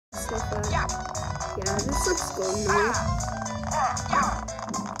So yeah, this looks good to me.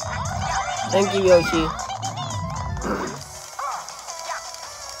 Thank you, Yoshi.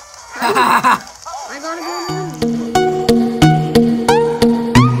 I gotta go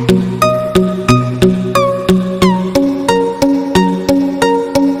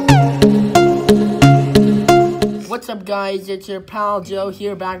to What's up, guys? It's your pal Joe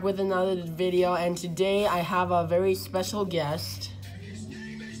here, back with another video, and today I have a very special guest.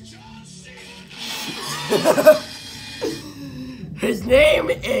 His name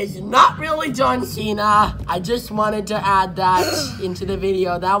is not really John Cena. I just wanted to add that into the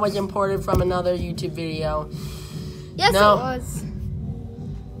video. That was imported from another YouTube video. Yes, no, it was.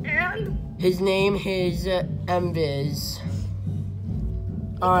 And his name is MicHviz.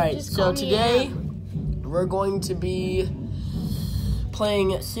 Alright, so today we're going to be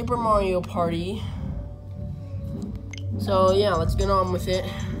playing Super Mario Party. So yeah, let's get on with it.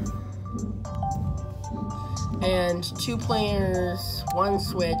 And 2 players, 1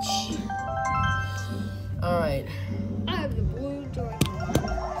 switch. Alright. I have the blue Joergsand.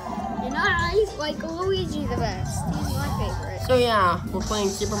 And I like Luigi the best. He's my favorite. So yeah, we're playing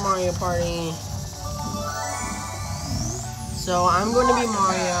Super Mario Party. So I'm going to be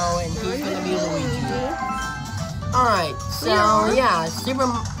Mario and he's going to be Luigi. Alright, so yeah,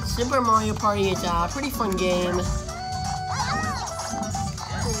 Super Mario Party is a pretty fun game.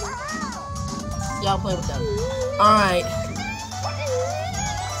 Yeah, I'll play with them. Alright.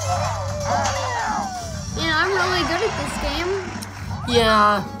 Yeah, I'm really good at this game.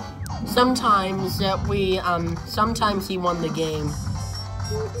 Yeah. Sometimes sometimes he won the game.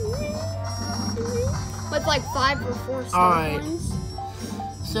 With like 5 or 4 star coins.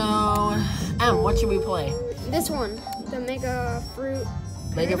 So, what should we play? This one, the Mega Fruit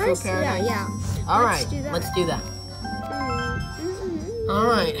Paradise? Yeah, yeah. Alright, let's do that.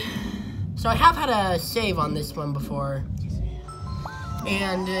 Alright. So I have had a save on this one before.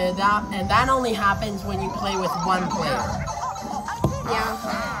 And that only happens when you play with 1 player.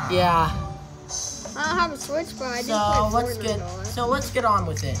 Yeah. Yeah. I don't have a Switch, but I do play Fortnite. So let's get on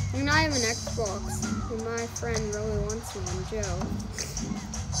with it. And I have an Xbox, and my friend really wants one, Joe.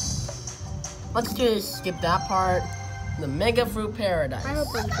 Let's just skip that part. The Mega Fruit Paradise. I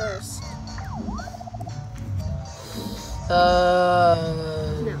open first.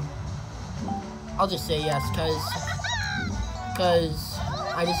 No. I'll just say yes, cause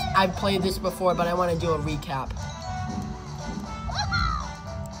I've played this before, but I want to do a recap.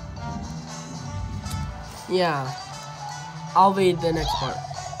 Yeah, I'll read the next part.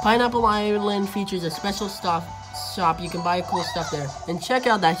 Pineapple Island features a special shop. You can buy cool stuff there. And check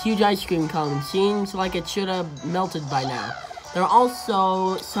out that huge ice cream cone. Seems like it should have melted by now. There are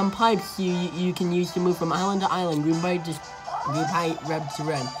also some pipes you can use to move from island to island. Green pipe red to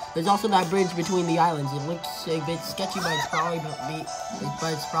red. There's also that bridge between the islands. It looks a bit sketchy, but it's probably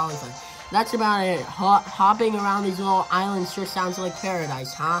fun. That's about it. Hopping around these little islands sure sounds like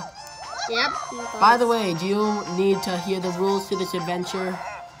paradise, huh? Yep. By the way, do you need to hear the rules to this adventure?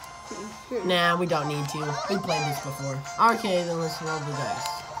 Nah, we don't need to. We played this before. Okay, then let's roll the dice.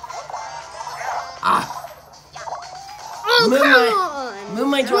 Oh, move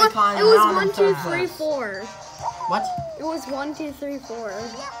my Joy-Con. It was 1, 2, 3, 4. What? It was 1, 2, 3, 4.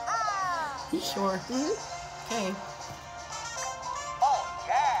 You sure? Okay.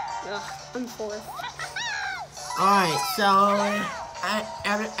 Ugh, I'm 4th. Alright, so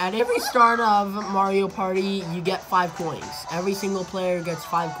at every start of Mario Party, you get 5 coins. Every single player gets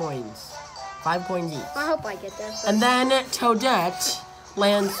 5 coins. 5 coins each. I hope I get there first. And then Toadette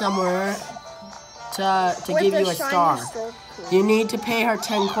lands somewhere to give you a star. You need to pay her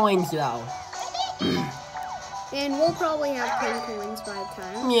 10 coins though. And we'll probably have 10 coins by the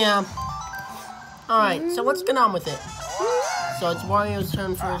time. Yeah. Alright, so let's get on with it. So it's Wario's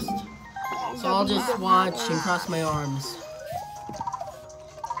turn first. So I'll just watch and cross my arms.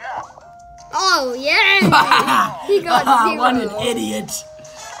 Oh, yeah! He got 0. What an idiot.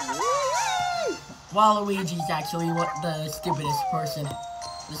 Waluigi's actually the stupidest person.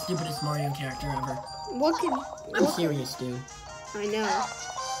 The stupidest Mario character ever. I'm serious, dude. I know.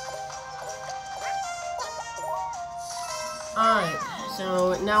 Alright,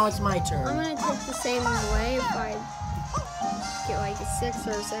 so now it's my turn. I'm gonna take the same way if I get like a 6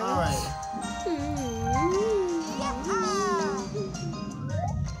 or 7. Alright.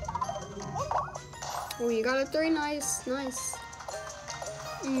 Oh, you got a 3. Nice.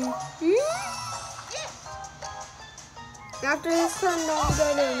 After this turn, don't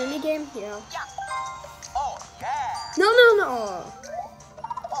go to a mini game? Yeah. No.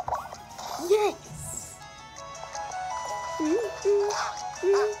 Yes.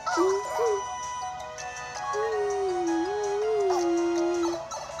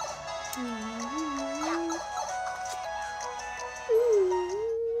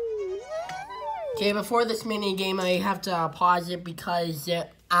 before this mini game, I have to pause it because I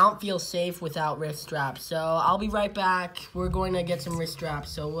don't feel safe without wrist straps. So I'll be right back. We're going to get some wrist straps,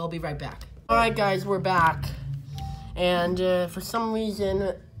 so we'll be right back. All right, guys, we're back. And for some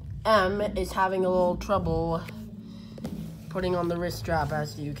reason, M is having a little trouble putting on the wrist strap,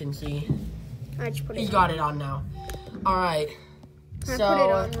 as you can see. He's got it on now. All right. I put it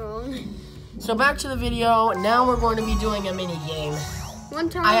on wrong. So back to the video. Now we're going to be doing a mini game. One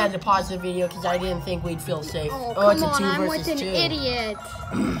time I had to pause the video because I didn't think we'd feel safe. Oh, it's a come 2 on, I'm versus with 2. an idiot.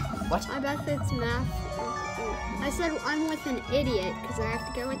 What? I bet that's math. I said I'm with an idiot because I have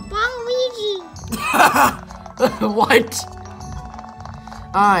to go with Waluigi. What?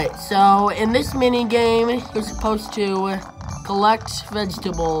 Alright, so in this mini game, you're supposed to collect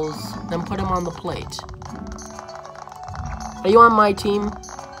vegetables, then put them on the plate. Are you on my team?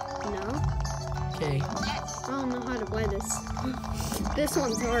 No. Okay. I don't know how to play this. This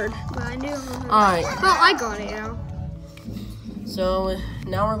one's hard, but I knew how to. Alright. Oh, I got it now. So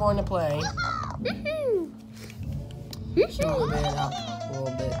now we're going to play. Just move it up a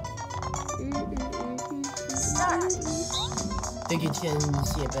little bit. I think you can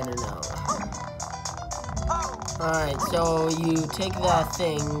see it better now. Alright, so you take the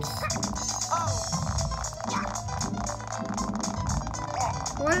things.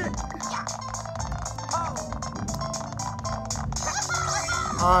 What?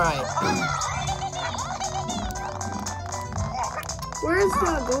 Alright. Where's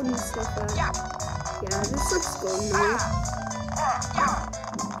the golden stuff at? Yeah, this looks golden to me.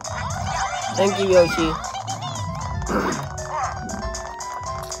 Thank you, Yoshi.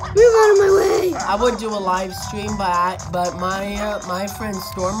 Move out of my way! I would do a live stream, but my friend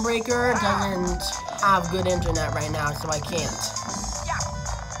Stormbreaker doesn't have good internet right now, so I can't.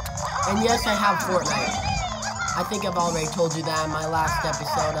 And yes, I have Fortnite. I think I've already told you that in my last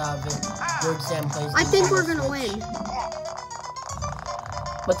episode of Joergsand Plays. I think we're gonna win.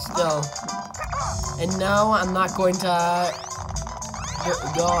 But still. And no, I'm not going to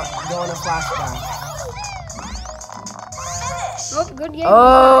go on a flashback. Oh, good game.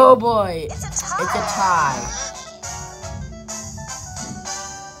 Oh boy, it's a tie.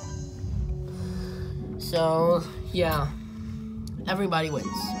 So, yeah, everybody wins.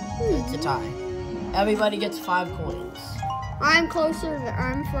 It's a tie. Everybody gets 5 coins. I'm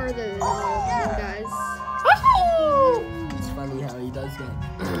I'm further than all of you guys. It's funny how he does that.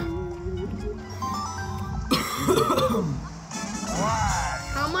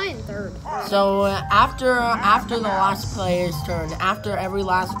 How am I in 3rd? So after the last player's turn, after every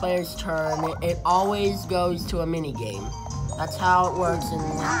last player's turn, it always goes to a mini game. That's how it works in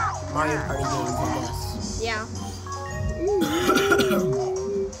Mario Party games, I guess. Yeah.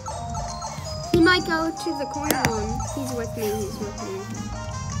 He might go to the coin room. He's with me.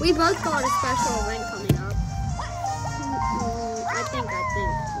 We both got a special event coming up. I think.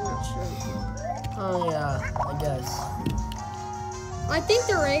 I'm not sure. Oh yeah, I guess. I think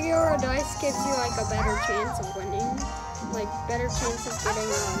the regular dice gives you like a better chance of winning. Like better chance of getting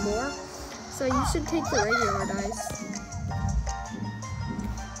more. So you should take the regular dice.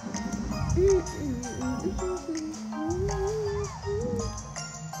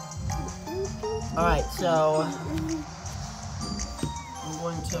 Alright, so I'm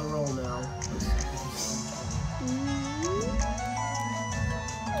going to roll now.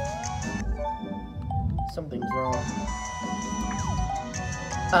 Something's wrong.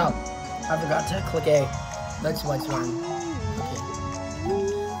 Oh, I forgot to click A. That's what's wrong.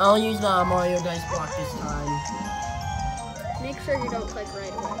 Okay. I'll use the Mario dice block this time. Make sure you don't click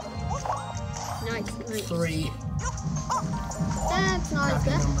right away. Nice. 3. That's not as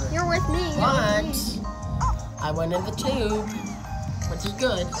good. You're with me. But I went in the tube, which is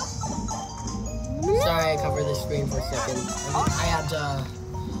good. Sorry, I covered the screen for a second. I had to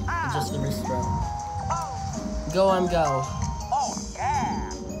adjust the wrist throw. Go, go.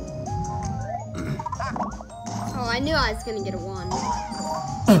 Oh, I knew I was gonna get a 1.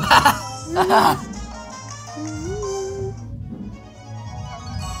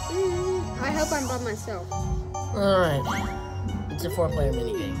 I hope I'm by myself. Alright. It's a 4-player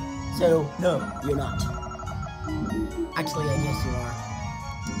minigame. So, no, you're not. Actually, I guess you are.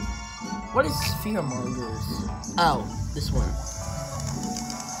 What is Fearmongers? Oh, this one.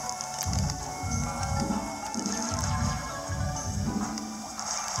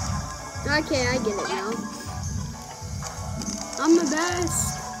 Okay, I get it now. I'm the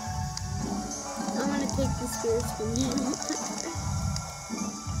best. I'm gonna take the spears from you.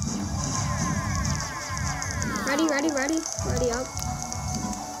 Ready up.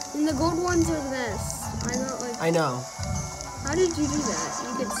 And the gold ones are the best. I got like. I know. How did you do that?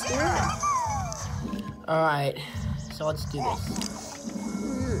 You could steer it? Alright, so let's do this.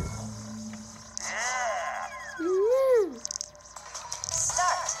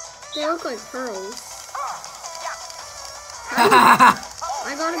 They look like pearls.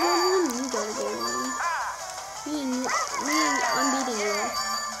 I got a good one, you got a good one. I'm beating you.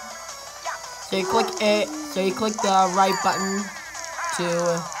 So you click it, so you click the right button to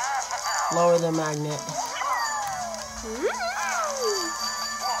lower the magnet.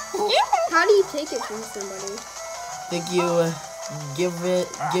 How do you take it from somebody? I think you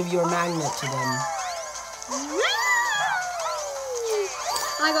give your magnet to them.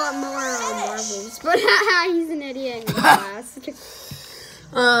 I got more marbles, but he's an idiot in class.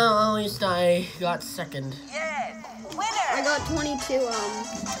 At least I got second. I got 22.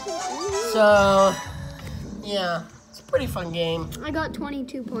 So, yeah, it's a pretty fun game. I got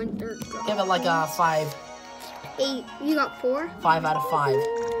 22.3. Give it like a 5. 8. You got 4? 5 out of 5.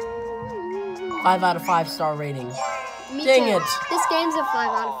 5 out of 5 star rating. Me Dang too. it. This game's a 5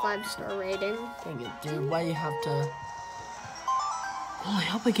 out of 5 star rating. Dang it, dude. Why you have to... Oh, I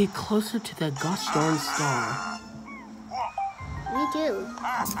hope I get closer to that gosh darn star. Me too.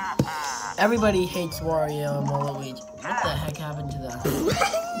 Everybody hates Wario and Waluigi. What the heck happened to that?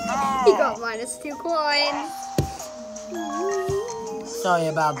 He got -2 coins. Sorry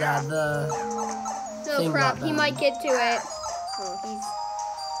about that. No thing crap, got he bad. might get to it. Oh, he's...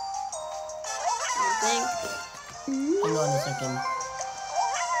 I think. Hang on a second.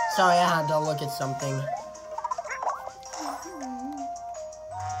 Sorry, I had to look at something.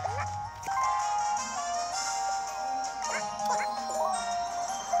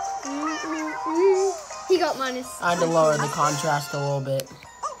 He got minus. I had to lower the contrast a little bit.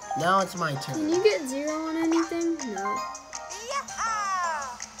 Now it's my Can turn. you get 0 on anything? No.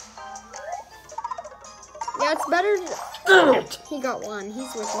 Yeah, it's better to... He got 1.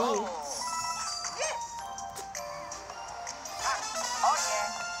 He's with me.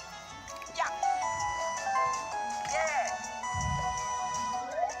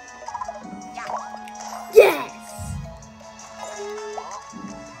 Yes!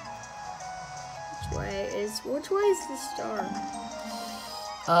 Which way is the star?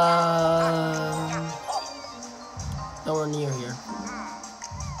 Nowhere near here.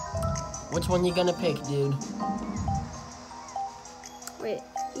 Which one you gonna pick, dude? Wait,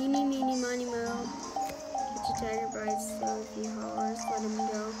 eeny, meeny, miny, moe. Catch a tiger by its tail. If he hollers, let him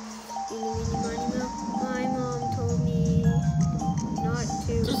go. Eeny, meeny, miny, moe. My mom told me not to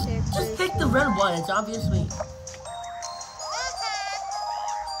pick Just this pick the red one. It's obviously...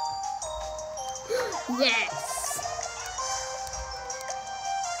 Yes!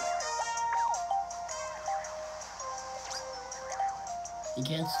 You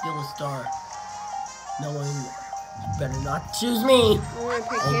can't steal a star. No one... You better not choose me. I'm gonna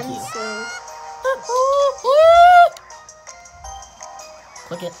pick Thank him, you. so...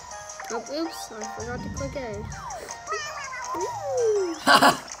 Click it. Oh, oops, I forgot to click it.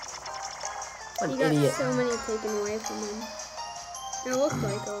 What He an got idiot. so many taken away from him. It looked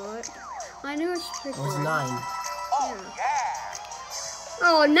like a lot. I knew I should pick It was one. 9. Yeah.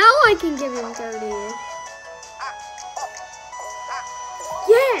 Oh, now I can give him 30.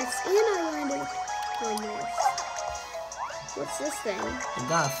 Yes! And I landed on this. What's this thing? You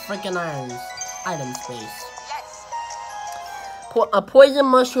got a freaking item space. A poison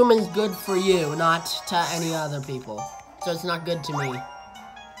mushroom is good for you, not to any other people. So it's not good to me.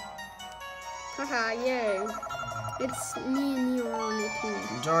 Haha, yay. It's me and you are on the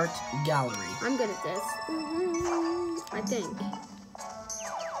team. Dirt Gallery. I'm good at this. I think.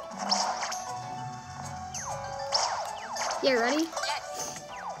 Yeah, ready?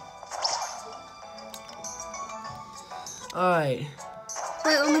 Alright.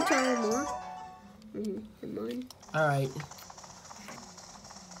 Wait, let me try one more. Come on. Alright.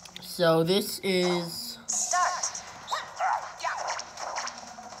 So this is...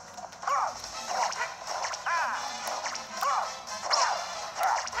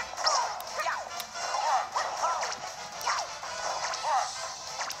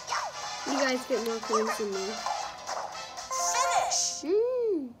 You guys get more coins than me. Finish.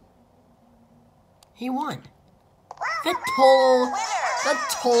 He won. That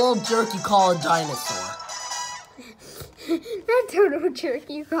total jerk you call a dinosaur. That total jerk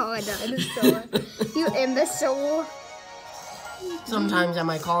you call a dinosaur. You imbecile. Sometimes I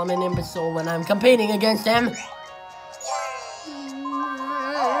might call him an imbecile when I'm competing against him.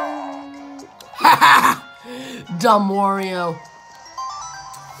 Dumb Wario.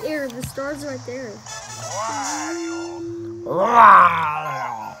 Here, the star's right there.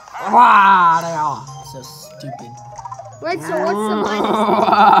 So stupid. Wait, so what's the minus?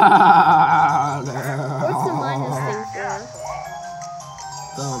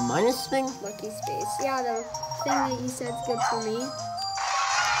 The minus thing? Lucky space. Yeah, the thing that you said's good for me.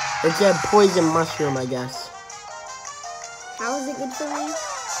 It's a poison mushroom, I guess. How is it good for me?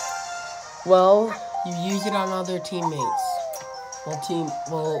 Well, you use it on other teammates. You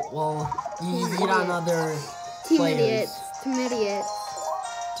use it on other players. Team idiots. Team idiots?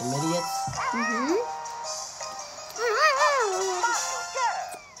 Mm-hmm.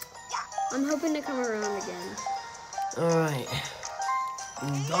 I'm hoping to come around again. Alright.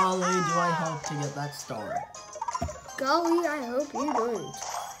 Golly, do I hope to get that star. Golly, I hope you don't.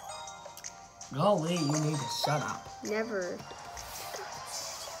 Golly, you need to shut up. Never.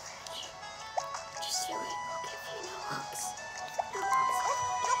 Just do it. I'll give you no hugs. No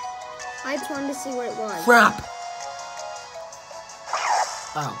hugs. I just wanted to see what it was. Crap!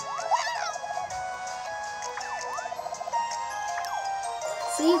 Oh.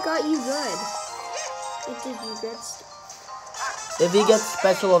 See, it got you good. It did you good stuff. If you get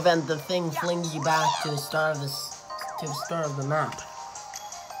special event, the thing flings you back to the start of the map.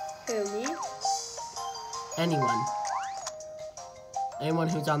 Who, me? Anyone. Anyone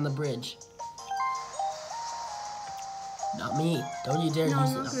who's on the bridge. Not me. Don't you dare No, use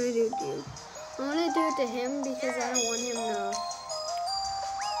I'm not it. gonna do it to you. I'm gonna do it to him because I don't want him to.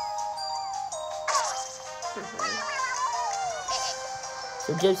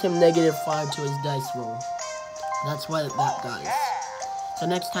 It gives him -5 to his dice roll. That's what that does. So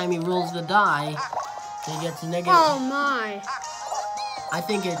next time he rolls the die, he gets negative. Oh my! I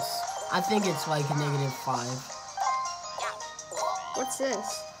think it's like a -5. What's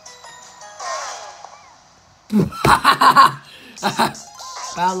this?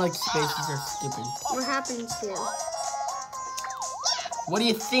 Bad luck spaces are stupid. What happens here? What do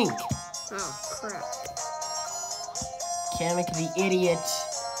you think? Oh crap! Kamek the idiot.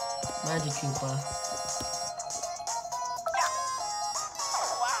 Magic Koopa.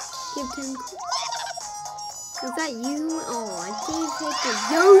 Give 10. Was that you? Oh, I did hit the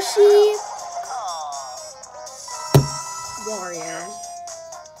Yoshi. Warrior.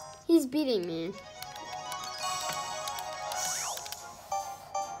 He's beating me.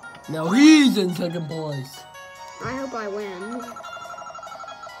 Now he's in second place. I hope I win.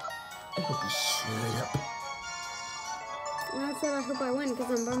 I hope you shut up. And I said I hope I win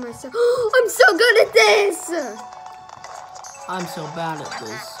because I'm by myself. I'm so good at this! I'm so bad at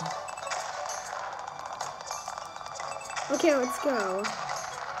this. Okay, let's go.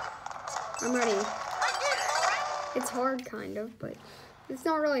 I'm ready. It's hard, kind of, but it's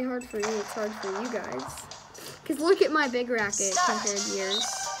not really hard for me. It's hard for you guys. Because look at my big racket compared to yours.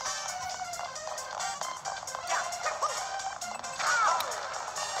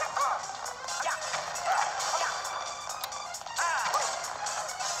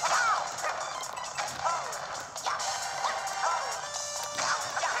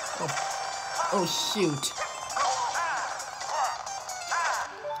 Oh shoot.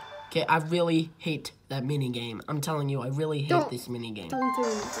 Okay, I really hate that mini game. I'm telling you, I really hate this mini game. Don't do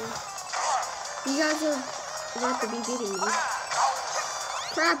anything. You guys are about to be beating me.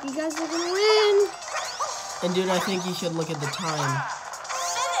 Crap, you guys are gonna win. And dude, I think you should look at the time.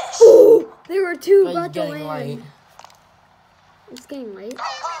 Ooh, there were two about to getting land. late. It's getting late.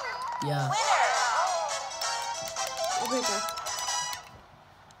 Yeah. Okay.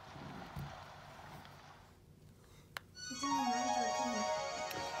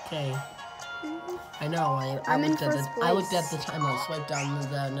 Okay. I know. I looked at the time. I swiped down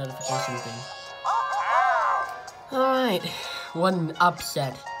the notification thing. All right. What an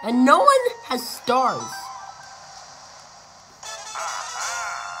upset. And no one has stars.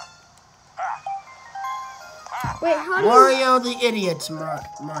 Wait, how do Mario the idiot.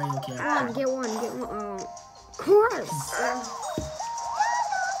 Mario character. Get one. Oh, of course.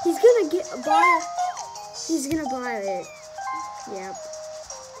 He's gonna buy it. Yep.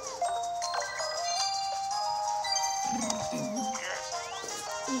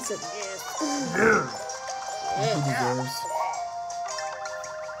 He deserves.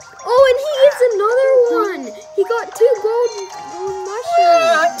 Oh, and he gets another one. He got 2 gold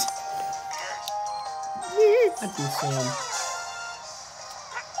mushrooms. Yes. That's insane.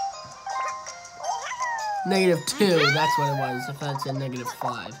 -2, that's what it was. If that's a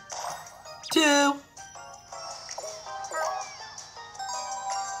 -5. 2.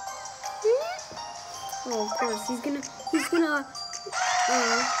 Oh, of course. He's gonna, he got,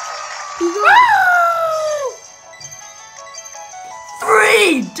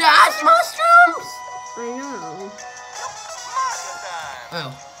 Free dash mushrooms? I know. Oh,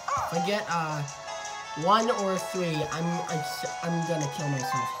 if I get 1 or 3, I'm gonna kill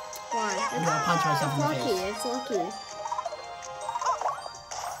myself. Why? I'm gonna punch myself in the face. It's lucky.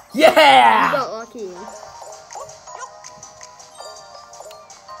 Yeah! You got lucky.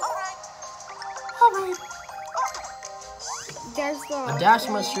 Alright. There's the... A dash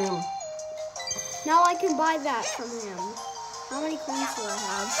mushroom. Now I can buy that from him. How many coins do I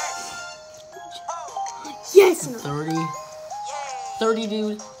have? Yes! 30. 30,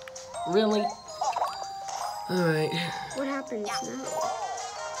 dude. Really? Alright. What happens now?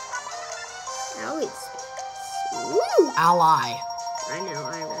 Alex. Woo! Ally. I know,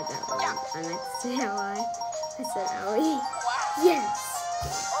 I read that wrong. I meant to say ally. I said ally. Yes!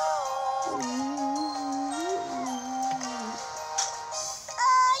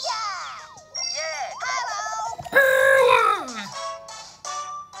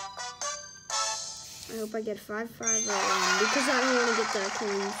 I hope I get 5-5 or 1 because I don't want to get the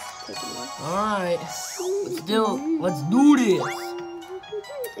coins taken away. Alright. Let's do this.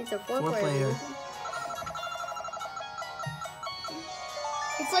 It's a 4 4 player.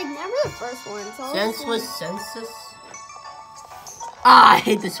 It's like never the first one. It's always Senseless census. Ah, I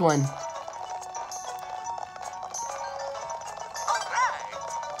hate this one.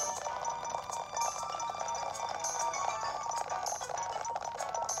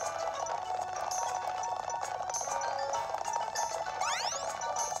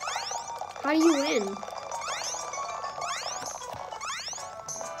 How do you win?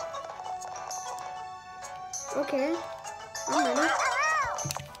 Okay. I'm ready.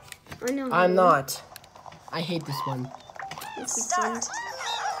 I know. I'm not. I hate this one. This is fun.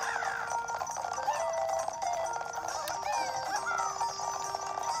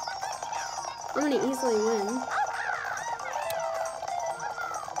 I'm gonna easily win.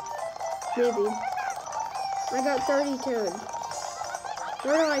 Maybe. I got 32.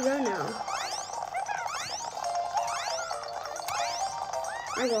 Where do I go now?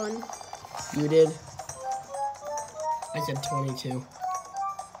 I won. You did? I said 22.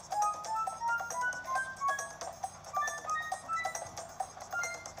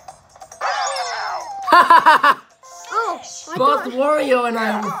 Oh! Both Wario and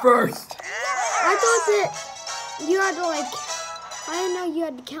I were first. I thought that you had to like... I didn't know you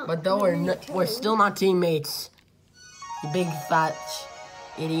had to count. But though we're still not teammates. You big fat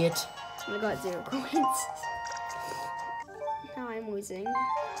idiot. I got 0 coins. Now I'm losing.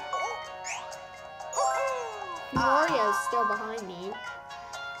 Mario's still behind me.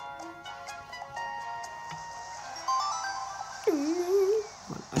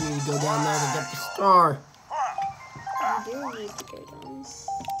 I need to go down there to get the star. I do need to go down.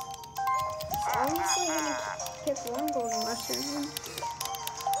 Obviously, I'm gonna pick one golden mushroom.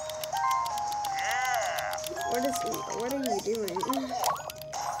 What are you doing?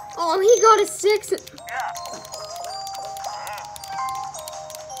 Oh, he got a 6.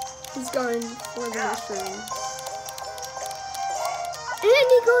 He's going for the mushroom. And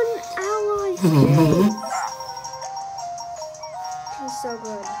he got an ally. He's so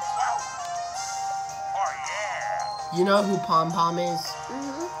good. You know who Pom Pom is?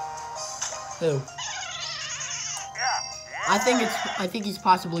 Who? I think he's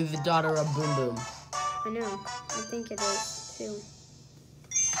possibly the daughter of Boom Boom. I know. I think it is too.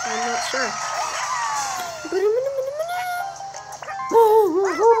 I'm not sure.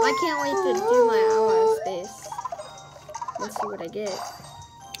 I can't wait to do my ally space. Let's see what I get.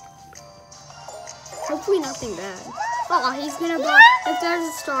 Hopefully nothing bad. Oh, he's gonna buy. If there's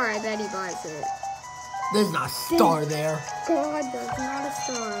a star, I bet he buys it. There's not a star there. God, there's not a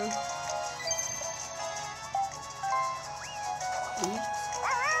star.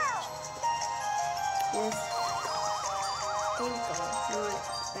 Yes. Thank God. Not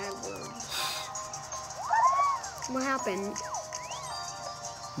bad word. What happened?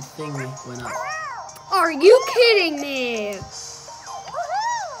 The thing went up. Are you kidding me?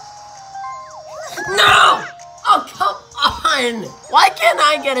 No! Oh, come on! Why can't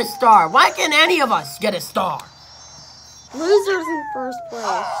I get a star? Why can't any of us get a star? Losers in first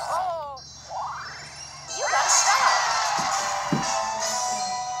place. You got a star.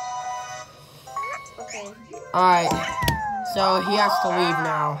 Okay. Alright, so he has to leave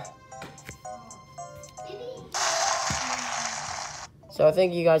now. So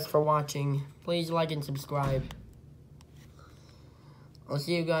thank you guys for watching. Please like and subscribe. I'll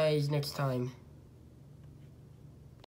see you guys next time.